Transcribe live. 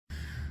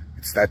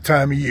It's that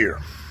time of year.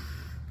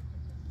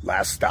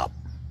 Last stop,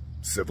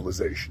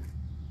 civilization.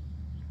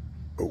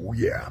 Oh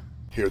yeah.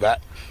 Hear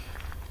that?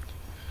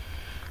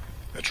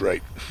 That's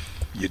right.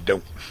 You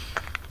don't.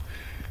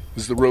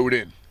 This is the road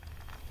in.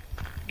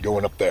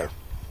 Going up there.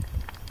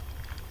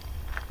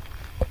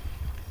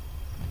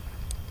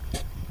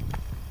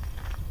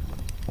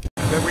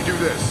 And then we do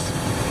this.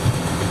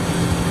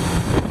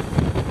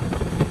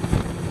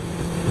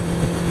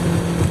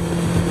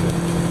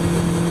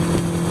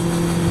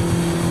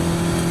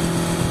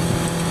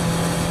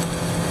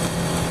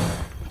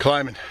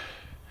 Climbing.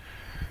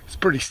 It's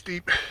pretty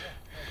steep.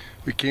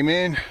 We came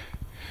in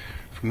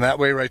from that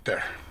way right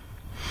there.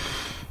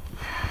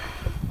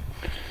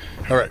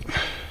 All right,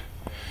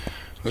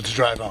 let's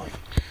drive on.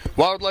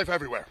 Wildlife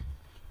everywhere,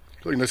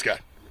 including this guy.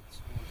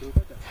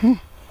 All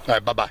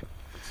right, bye-bye.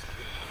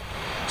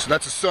 So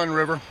that's the Sun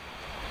River,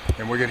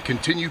 and we're gonna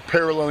continue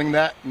paralleling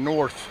that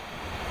north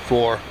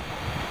for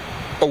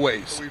a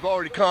ways. So we've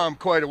already come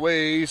quite a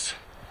ways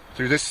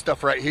through this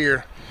stuff right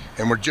here,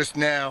 and we're just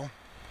now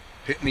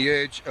hitting the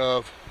edge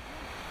of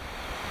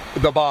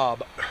the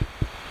Bob.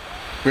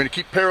 We're gonna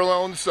keep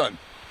paralleling the sun.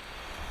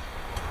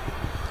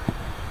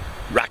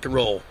 Rock and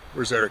roll.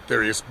 Where's Eric?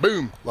 There he is.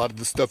 Boom. A lot of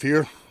this stuff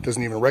here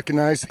doesn't even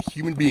recognize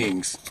human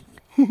beings.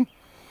 I mean,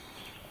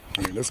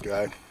 this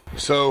guy.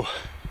 So,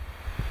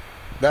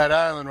 that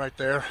island right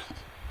there,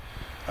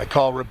 I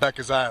call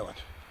Rebecca's Island.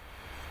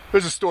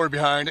 There's a story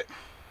behind it.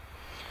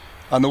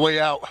 On the way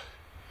out,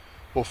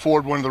 we'll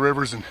ford one of the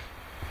rivers and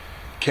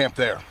camp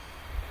there.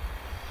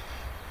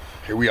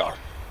 Here we are.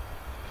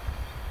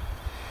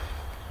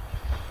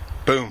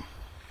 Boom.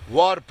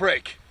 Water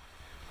break.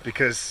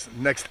 Because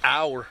next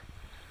hour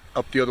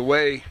up the other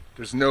way,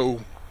 there's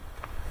no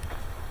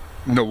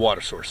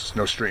water sources,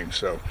 no stream.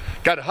 So,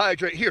 gotta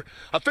hydrate here.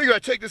 I figured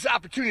I'd take this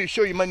opportunity to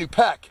show you my new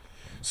pack.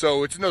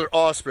 So, it's another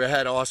Osprey. I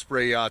had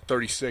Osprey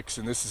 36,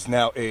 and this is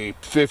now a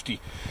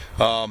 50.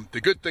 The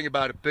good thing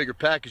about a bigger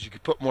pack is you can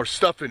put more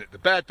stuff in it. The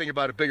bad thing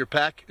about a bigger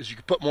pack is you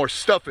can put more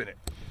stuff in it.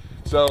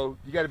 So,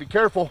 you gotta be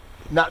careful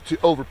not to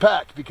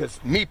overpack, because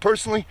me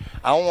personally,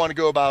 I don't want to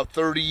go about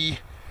 30,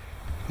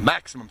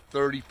 maximum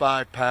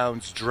 35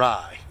 pounds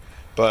dry.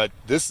 But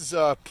this is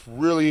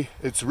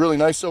it's really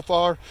nice so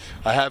far.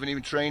 I haven't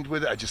even trained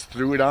with it. I just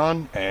threw it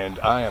on and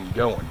I am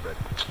going. But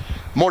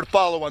more to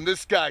follow on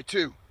this guy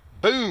too.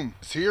 Boom!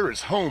 This here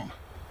is home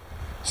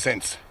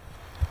since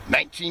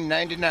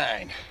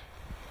 1999.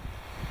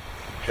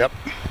 Yep.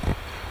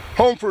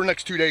 Home for the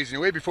next 2 days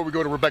anyway before we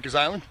go to Rebecca's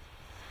Island.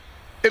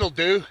 It'll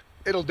do.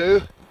 It'll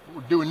do.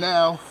 What we're doing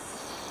now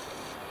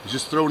is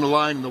just throwing a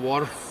line in the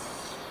water.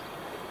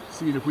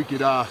 Seeing if we could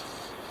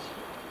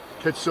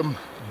catch some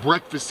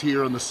breakfast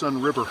here on the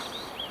Sun River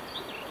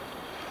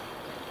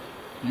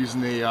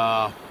using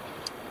a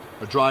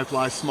dry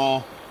fly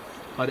small,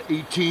 about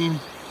 18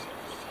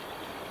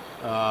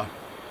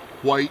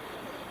 white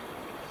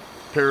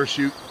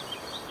parachute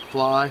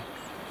fly,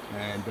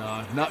 and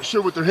not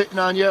sure what they're hitting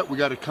on yet. We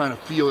got to kind of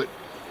feel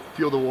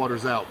the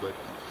waters out, but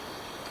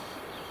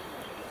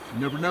you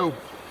never know.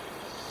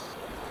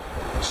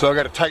 So I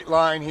got a tight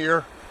line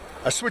here.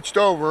 I switched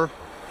over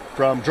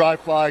from dry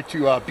fly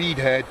to bead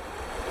head.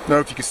 I don't know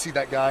if you can see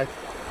that guy.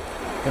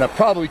 And I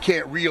probably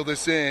can't reel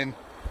this in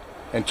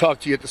and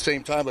talk to you at the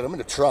same time, but I'm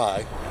gonna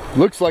try.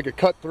 Looks like a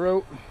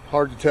cutthroat.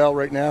 Hard to tell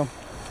right now.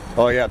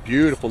 Oh yeah,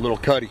 beautiful little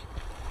cutty.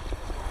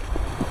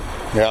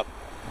 Yep,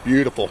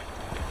 beautiful.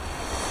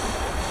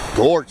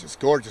 Gorgeous,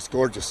 gorgeous,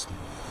 gorgeous.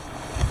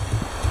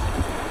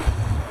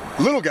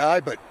 Little guy,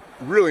 but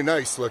really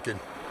nice looking.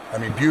 I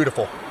mean,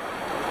 beautiful.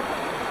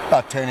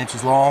 About 10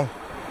 inches long.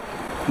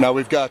 Now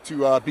we've got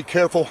to be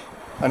careful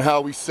on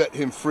how we set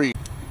him free.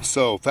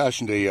 So,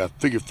 fashioned a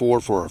figure 4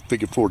 for a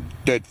figure 4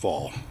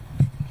 deadfall.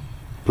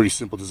 Pretty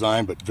simple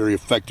design, but very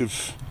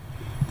effective.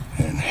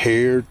 And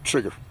hair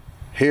trigger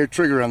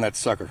on that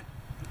sucker.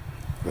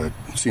 But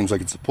it seems like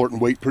it's supporting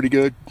weight pretty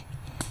good.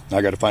 Now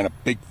I got to find a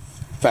big,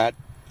 fat,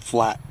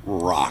 flat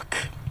rock.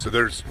 So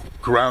there's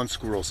ground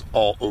squirrels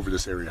all over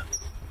this area.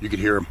 You can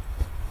hear them.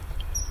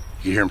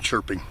 You can hear them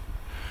chirping.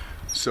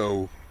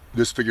 So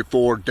this figure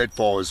 4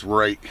 deadfall is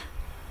right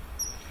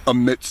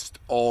amidst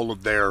all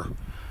of their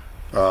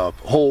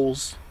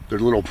holes, their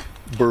little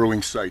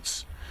burrowing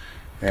sites.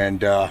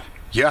 And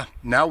yeah,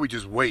 now we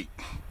just wait.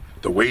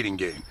 The waiting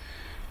game.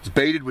 It's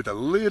baited with a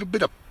little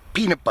bit of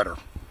peanut butter.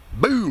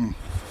 Boom!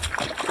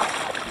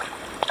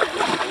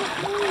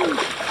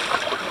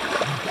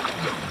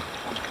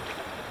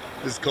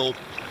 This is cold.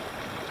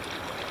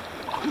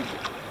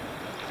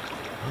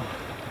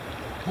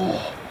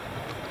 Oh.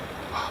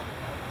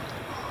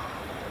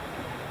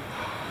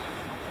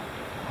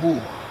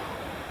 Ooh.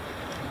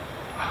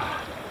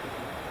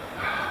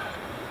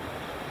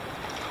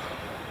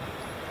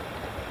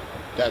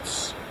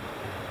 That's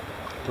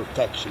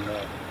perfection,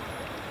 man.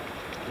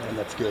 And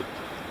that's good.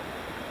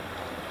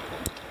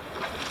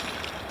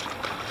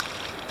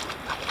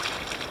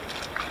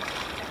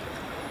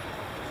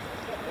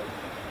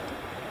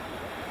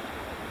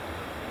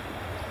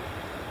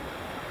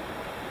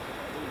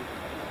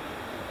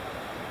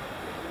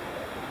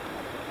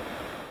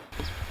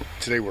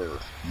 Today we're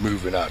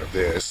moving out of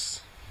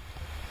this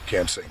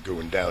campsite,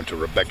 going down to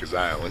Rebecca's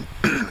Island.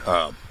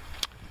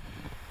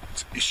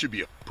 It should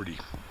be a pretty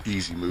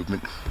easy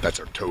movement. That's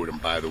our totem,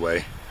 by the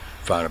way.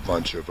 Found a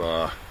bunch of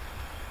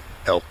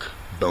elk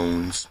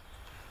bones,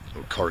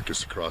 little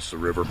carcass across the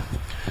river.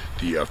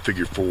 The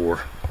figure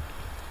 4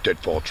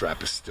 deadfall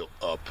trap is still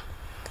up,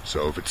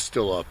 so if it's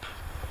still up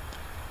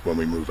when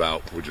we move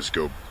out, we'll just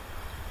go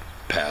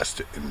past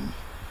it and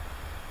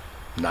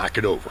knock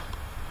it over,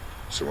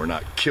 so we're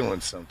not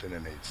killing something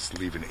and just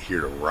leaving it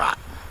here to rot.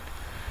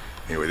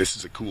 Anyway, this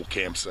is a cool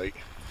campsite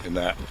in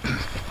that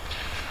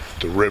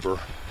the river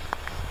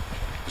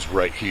is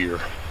right here,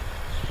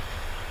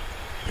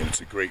 and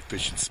it's a great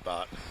fishing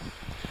spot.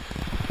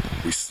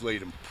 We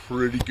slayed them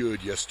pretty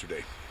good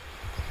yesterday.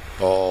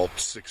 All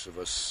 6 of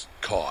us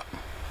caught,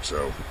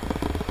 so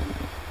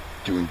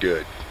doing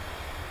good.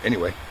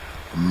 Anyway,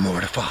 more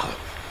to follow.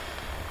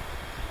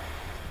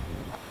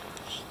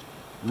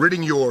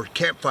 Ridding your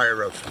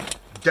campfire of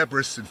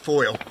debris and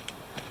foil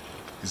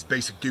is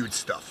basic dude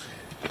stuff.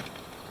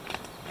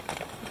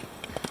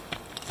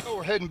 So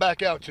we're heading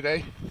back out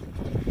today.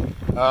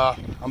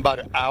 I'm about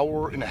an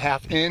hour and a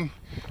half in.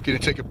 Gonna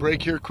take a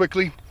break here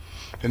quickly,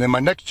 and then my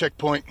next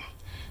checkpoint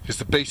is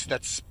the base of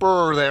that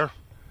spur there,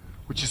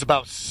 which is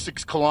about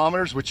 6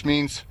 kilometers, which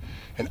means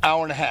an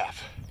hour and a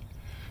half.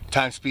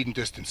 Time, speed, and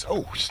distance.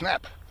 Oh,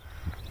 snap.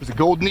 There's a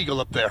golden eagle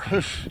up there.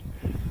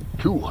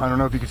 Cool. I don't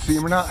know if you can see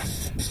him or not.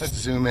 Let's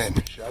zoom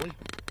in, shall we?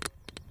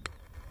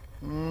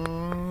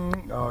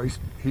 Oh,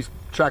 he's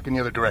tracking the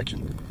other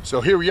direction.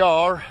 So here we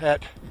are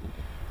at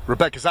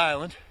Rebecca's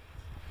Island.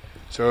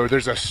 So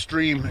there's a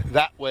stream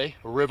that way,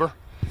 a river,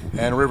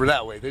 and a river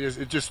that way.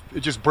 It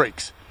just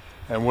breaks,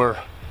 and we're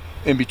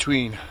in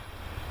between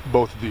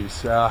both of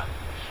these. We're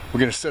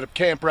gonna set up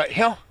camp right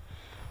here,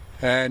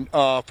 and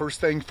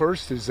first thing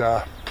first is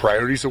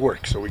priorities of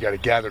work. So we got to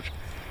gather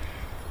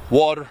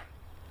water,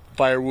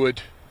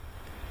 firewood,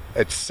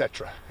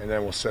 etc., and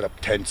then we'll set up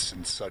tents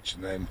and such,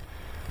 and then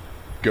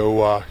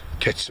go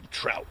catch some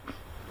trout.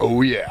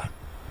 Oh yeah,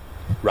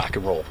 rock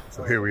and roll.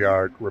 So here we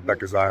are at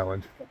Rebecca's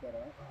Island.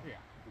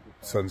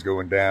 Sun's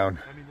going down.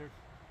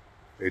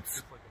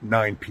 It's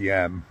 9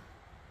 p.m.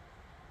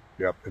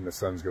 Yep, and the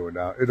sun's going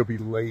down. It'll be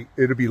late.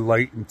 It'll be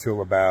light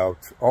until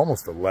about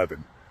almost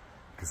 11,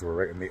 because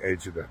we're right in the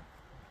edge of the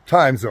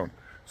time zone.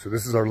 So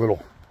this is our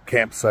little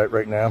campsite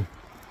right now.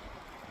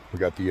 We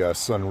got the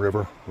Sun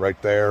River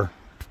right there,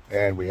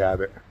 and we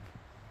have it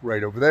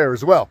right over there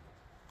as well.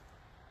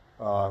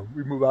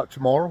 We move out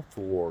tomorrow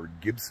for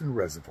Gibson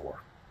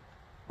Reservoir.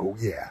 Oh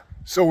yeah.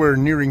 So we're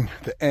nearing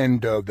the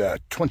end of the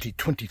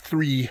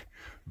 2023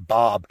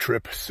 Bob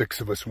trip.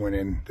 6 of us went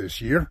in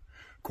this year.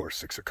 Of course,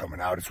 6 are coming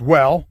out as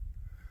well.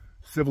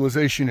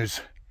 Civilization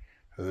is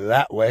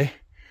that way.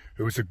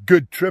 It was a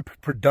good trip,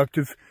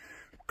 productive.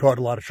 Caught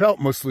a lot of trout,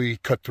 mostly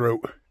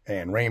cutthroat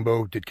and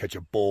rainbow. Did catch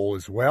a bull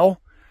as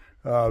well.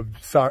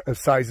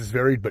 Sizes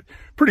varied, but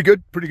pretty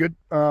good, pretty good.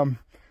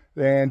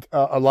 And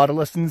a lot of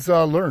lessons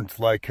learned,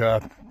 like,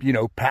 you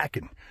know,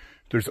 packing.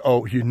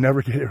 You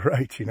never get it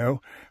right, you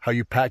know, how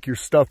you pack your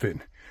stuff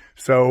in.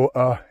 So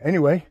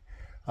anyway,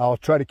 I'll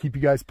try to keep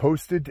you guys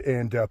posted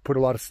and put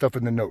a lot of stuff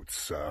in the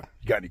notes. You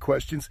got any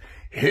questions?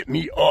 Hit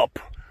me up.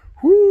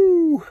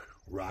 Woo!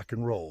 Rock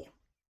and roll.